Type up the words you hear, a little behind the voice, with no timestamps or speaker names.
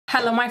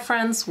Hello my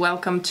friends,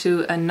 welcome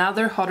to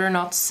another Hot or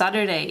Not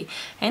Saturday,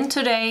 and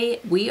today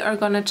we are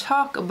gonna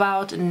talk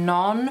about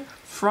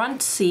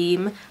non-front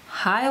seam,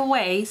 high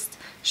waist,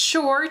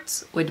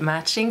 shorts with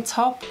matching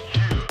top.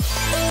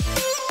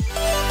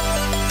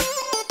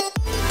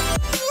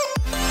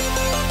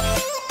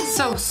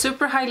 So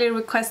super highly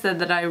requested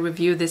that I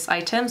review these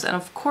items, and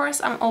of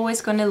course I'm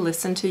always gonna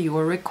listen to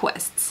your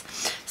requests.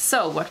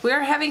 So what we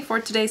are having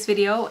for today's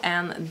video,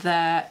 and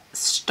the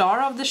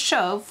star of the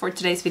show for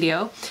today's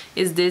video,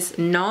 is this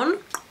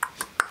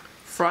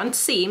non-front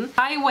seam,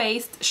 high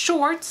waist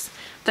shorts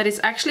that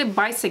is actually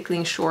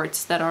bicycling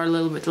shorts that are a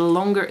little bit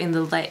longer in the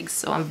legs.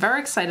 So I'm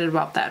very excited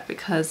about that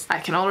because I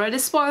can already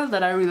spoil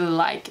that I really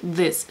like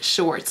these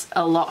shorts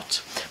a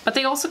lot. But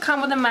they also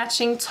come with a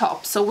matching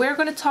top. So we're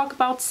going to talk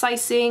about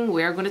sizing,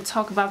 we're going to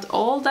talk about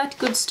all that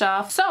good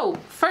stuff. So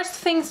first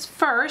things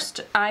first,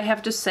 I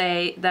have to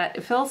say that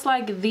it feels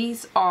like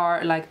these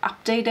are like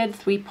updated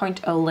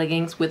 3.0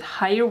 leggings with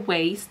higher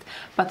waist,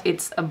 but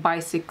it's a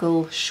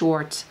bicycle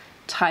short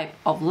type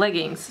of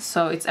leggings,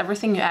 so it's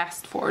everything you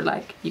asked for,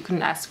 like you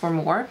couldn't ask for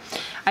more.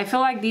 I feel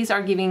like these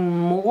are giving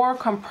more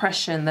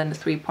compression than the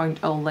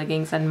 3.0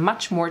 leggings and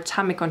much more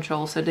tummy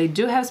control. So they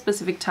do have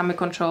specific tummy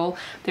control,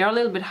 they are a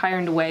little bit higher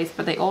in the waist,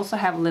 but they also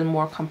have a little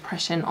more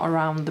compression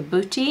around the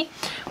booty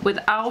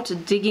without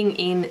digging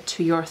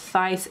into your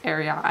thighs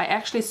area. I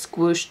actually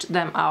squished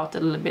them out a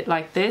little bit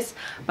like this,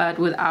 but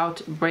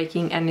without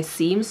breaking any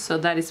seams, so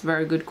that is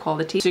very good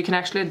quality. So you can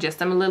actually adjust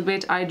them a little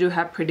bit. I do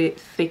have pretty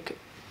thick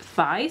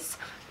thighs,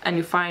 and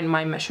you find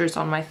my measures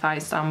on my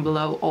thighs down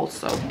below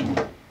also.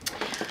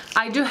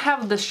 I do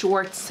have the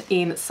shorts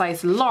in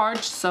size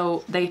large,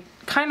 so they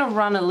kind of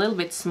run a little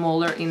bit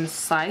smaller in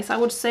size, I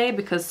would say,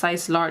 because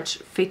size large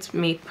fits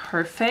me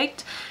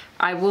perfect.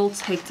 I will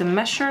take the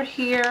measure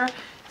here,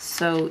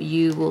 so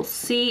you will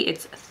see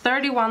it's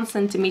 31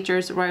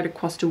 centimeters right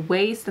across the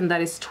waist, and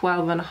that is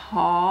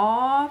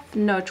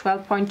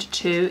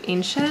 12.2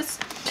 inches.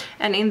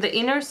 And in the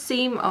inner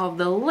seam of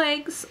the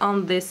legs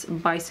on this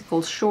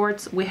bicycle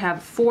shorts, we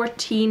have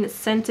 14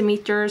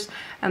 centimeters,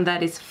 and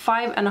that is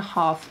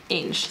 5.5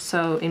 inch.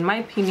 So in my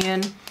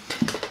opinion,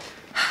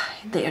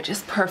 they are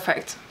just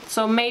perfect.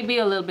 So maybe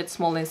a little bit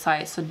small in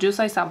size, so do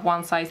size up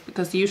one size,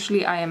 because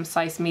usually I am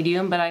size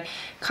medium, but I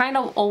kind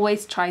of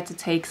always try to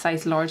take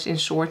size large in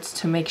shorts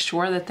to make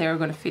sure that they are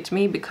going to fit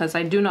me, because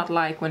I do not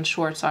like when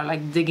shorts are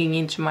like digging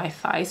into my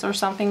thighs or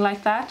something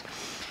like that.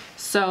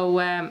 So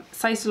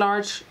size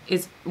large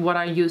is what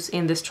I use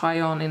in this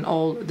try-on in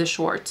all the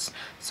shorts,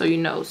 so you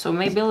know. So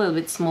maybe a little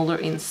bit smaller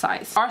in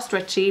size. Are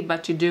stretchy,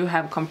 but you do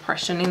have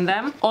compression in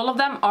them. All of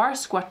them are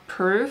squat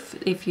proof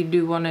if you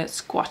do want to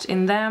squat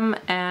in them,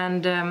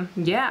 and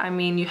yeah, I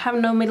mean, you have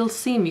no middle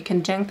seam. You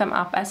can jank them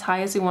up as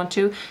high as you want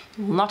to.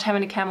 You will not have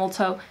any camel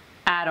toe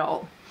at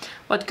all.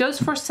 What goes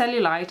for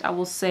cellulite, I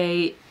will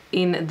say,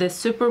 in the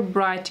super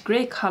bright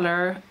gray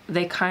color,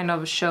 they kind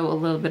of show a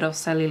little bit of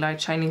cellulite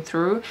shining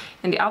through.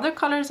 In the other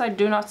colors, I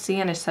do not see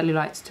any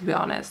cellulites, to be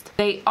honest.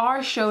 They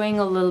are showing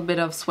a little bit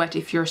of sweat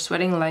if you're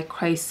sweating like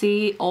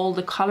crazy, all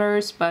the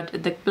colors, but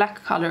the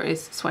black color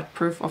is sweat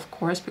proof, of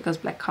course, because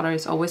black color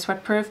is always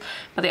sweat proof.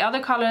 But the other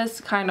colors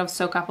kind of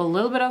soak up a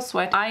little bit of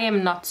sweat. I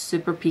am not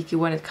super picky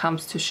when it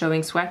comes to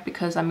showing sweat,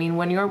 because I mean,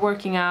 when you're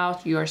working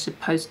out, you're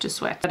supposed to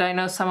sweat. But I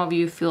know some of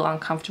you feel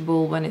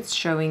uncomfortable when it's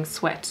showing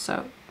sweat,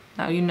 so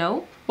now you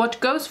know.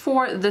 What goes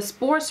for the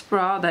sports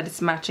bra that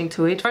is matching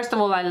to it? First of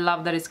all, I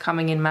love that it's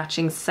coming in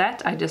matching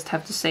set. I just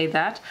have to say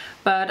that.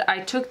 But I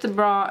took the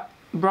bra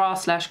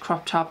slash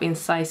crop top in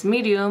size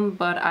medium,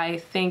 but I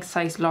think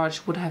size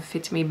large would have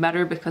fit me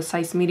better, because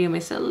size medium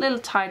is a little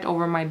tight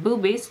over my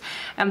boobies.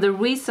 And the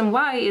reason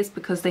why is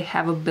because they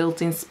have a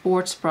built-in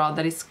sports bra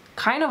that is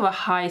kind of a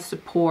high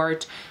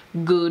support,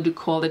 good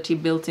quality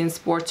built-in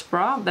sports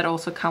bra that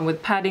also come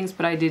with paddings,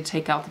 but I did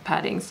take out the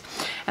paddings.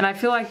 And I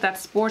feel like that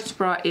sports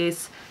bra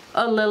is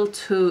a little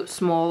too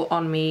small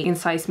on me in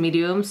size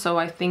medium, so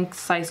I think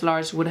size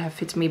large would have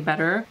fit me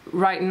better.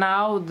 Right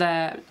now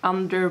the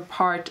under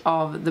part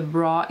of the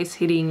bra is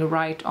hitting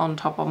right on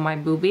top of my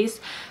boobies,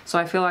 so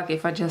I feel like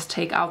if I just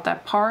take out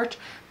that part,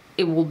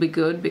 it will be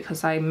good,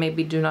 because I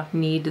maybe do not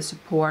need the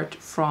support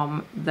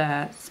from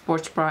the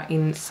sports bra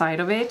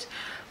inside of it.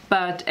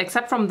 But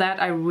except from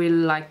that, I really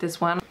like this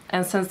one.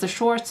 And since the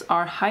shorts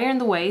are higher in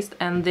the waist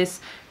and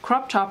this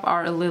crop top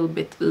are a little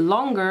bit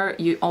longer,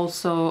 you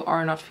also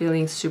are not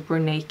feeling super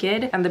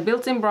naked. And the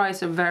built-in bra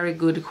is a very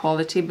good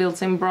quality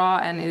built-in bra,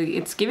 and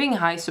it's giving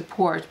high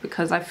support,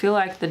 because I feel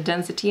like the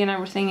density and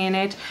everything in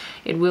it,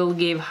 it will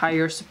give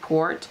higher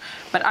support.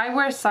 But I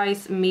wear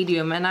size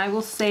medium, and I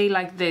will say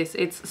like this,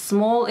 it's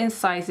small in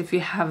size if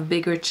you have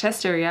bigger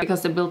chest area,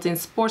 because the built-in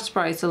sports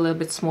bra is a little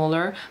bit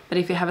smaller. But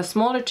if you have a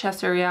smaller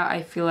chest area,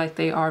 I feel like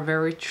they are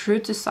very true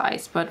to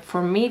size. But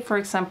for me, for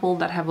example,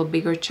 that have a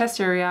bigger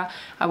chest area,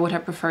 I would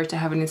have preferred to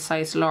have it in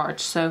size large.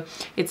 So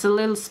it's a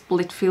little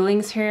split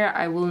feelings here.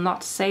 I will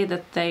not say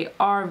that they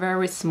are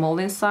very small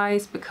in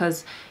size,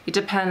 because it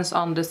depends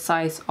on the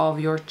size of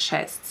your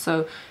chest.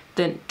 So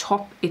The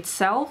top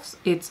itself,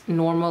 it's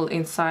normal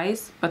in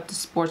size, but the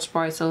sports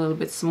bra is a little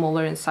bit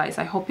smaller in size.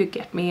 I hope you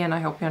get me and I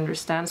hope you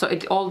understand. So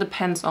it all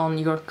depends on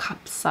your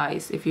cup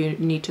size if you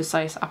need to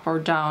size up or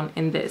down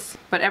in this.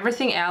 But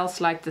everything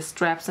else, like the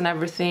straps and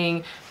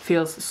everything,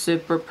 feels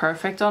super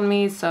perfect on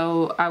me.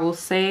 So I will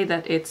say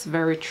that it's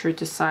very true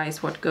to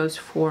size what goes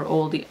for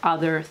all the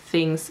other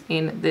things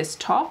in this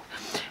top.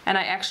 And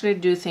I actually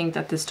do think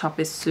that this top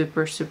is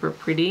super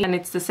pretty, and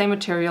it's the same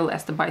material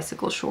as the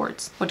bicycle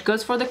shorts. What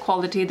goes for the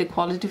quality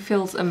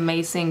feels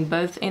amazing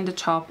both in the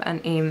top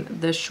and in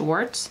the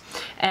shorts.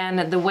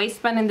 And the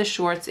waistband in the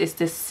shorts is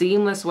the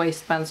seamless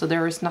waistband, so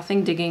there is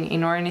nothing digging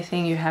in or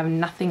anything. You have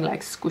nothing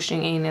like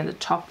squishing in the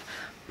top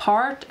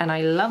part, and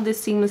I love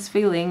this seamless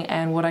feeling.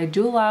 And what I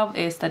do love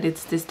is that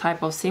it's this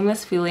type of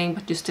seamless feeling,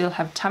 but you still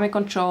have tummy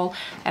control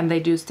and they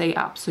do stay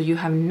up, so you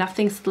have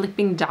nothing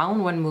slipping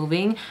down when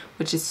moving,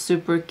 which is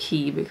super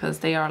key because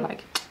they are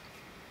like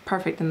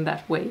perfect in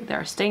that way.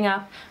 They're staying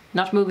up,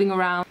 not moving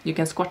around. You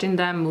can squat in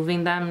them,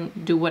 moving them,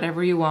 do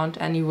whatever you want,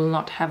 and you will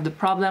not have the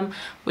problem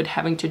with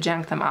having to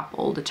jank them up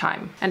all the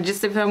time. And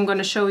just if I'm going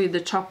to show you the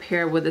top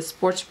here with the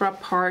sports bra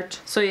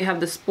part. So you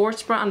have the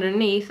sports bra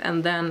underneath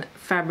and then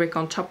fabric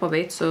on top of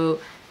it. So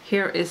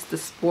here is the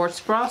sports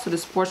bra. So the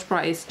sports bra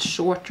is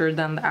shorter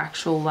than the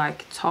actual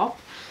like top.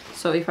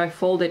 So if I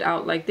fold it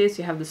out like this,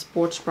 you have the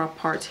sports bra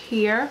part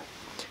here.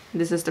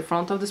 This is the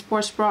front of the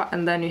sports bra,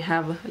 and then you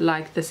have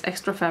like this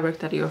extra fabric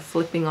that you're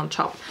flipping on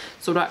top.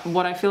 So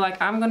what I feel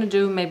like I'm gonna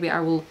do, maybe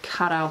I will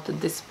cut out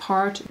this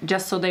part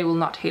just so they will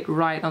not hit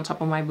right on top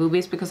of my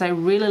boobies, because I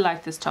really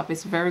like this top.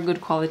 It's very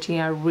good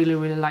quality. I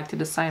really like the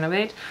design of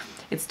it.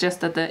 It's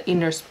just that the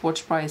inner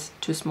sports bra is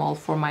too small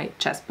for my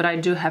chest, but I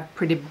do have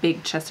pretty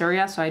big chest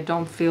area, so I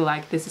don't feel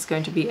like this is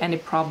going to be any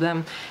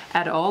problem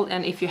at all.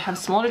 And if you have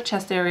smaller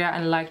chest area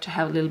and like to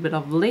have a little bit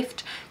of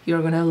lift,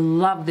 you're gonna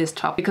love this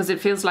top, because it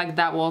feels like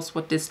that was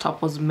what this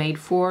top was made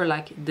for,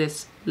 like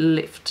this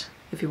lift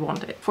if you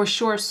want it. For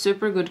sure,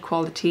 super good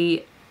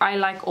quality. I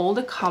like all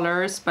the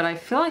colors, but I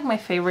feel like my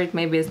favorite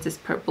maybe is this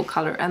purple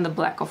color and the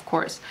black, of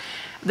course.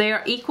 They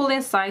are equal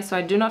in size, so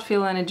I do not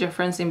feel any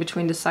difference in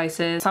between the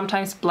sizes.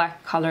 Sometimes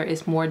black color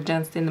is more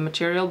dense in the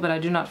material, but I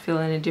do not feel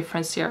any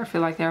difference here. I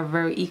feel like they are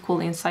very equal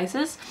in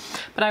sizes.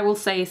 But I will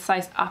say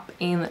size up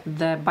in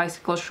the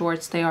bicycle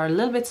shorts, they are a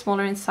little bit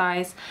smaller in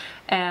size.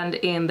 And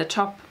in the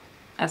top,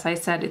 as I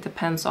said, it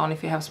depends on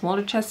if you have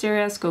smaller chest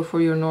areas, go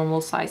for your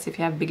normal size. If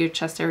you have bigger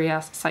chest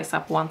areas, size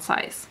up one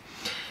size.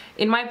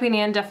 In my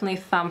opinion, definitely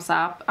thumbs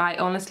up. I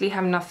honestly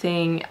have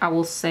nothing I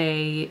will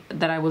say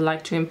that I would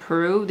like to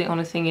improve. The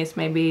only thing is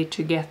maybe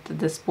to get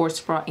the sports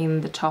bra in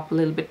the top a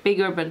little bit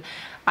bigger, but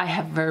I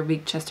have very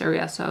big chest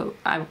area, so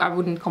I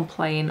wouldn't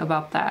complain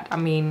about that. I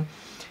mean,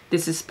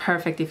 this is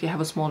perfect if you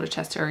have a smaller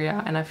chest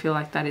area, and I feel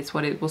like that is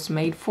what it was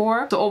made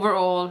for. So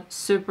overall,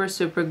 super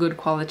good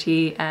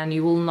quality, and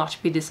you will not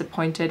be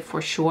disappointed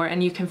for sure.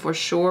 And you can for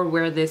sure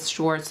wear these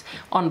shorts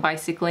on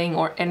bicycling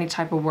or any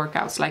type of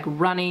workouts, like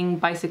running,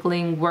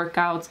 bicycling,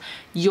 workouts,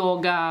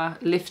 yoga,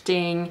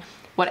 lifting,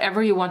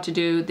 whatever you want to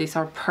do. These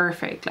are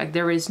perfect. Like,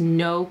 there is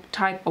no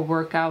type of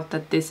workout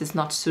that this is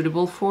not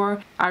suitable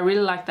for. I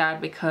really like that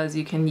because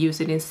you can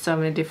use it in so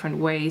many different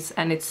ways,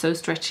 and it's so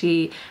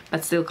stretchy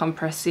but still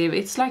compressive.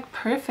 It's like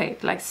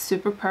perfect, like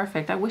super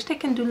perfect. I wish they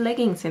can do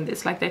leggings in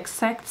this, like the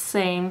exact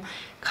same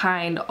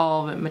kind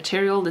of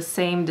material, the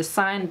same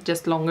design,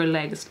 just longer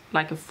legs,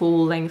 like a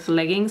full length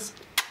leggings.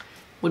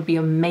 Would be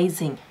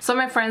amazing. So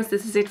my friends,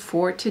 this is it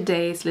for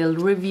today's little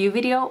review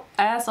video.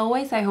 As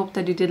always, I hope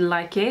that you did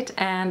like it,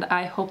 and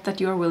I hope that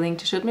you're willing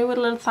to shoot me with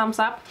a little thumbs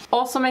up.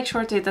 Also, make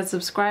sure to hit that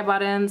subscribe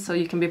button so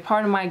you can be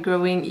part of my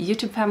growing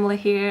YouTube family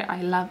here.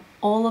 I love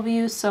all of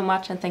you so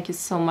much, and thank you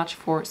so much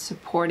for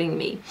supporting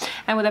me.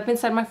 And with that being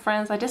said, my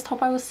friends, I just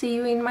hope I will see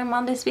you in my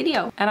Monday's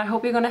video, and I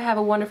hope you're gonna have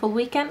a wonderful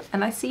weekend,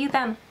 and I see you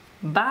then.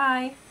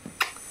 Bye!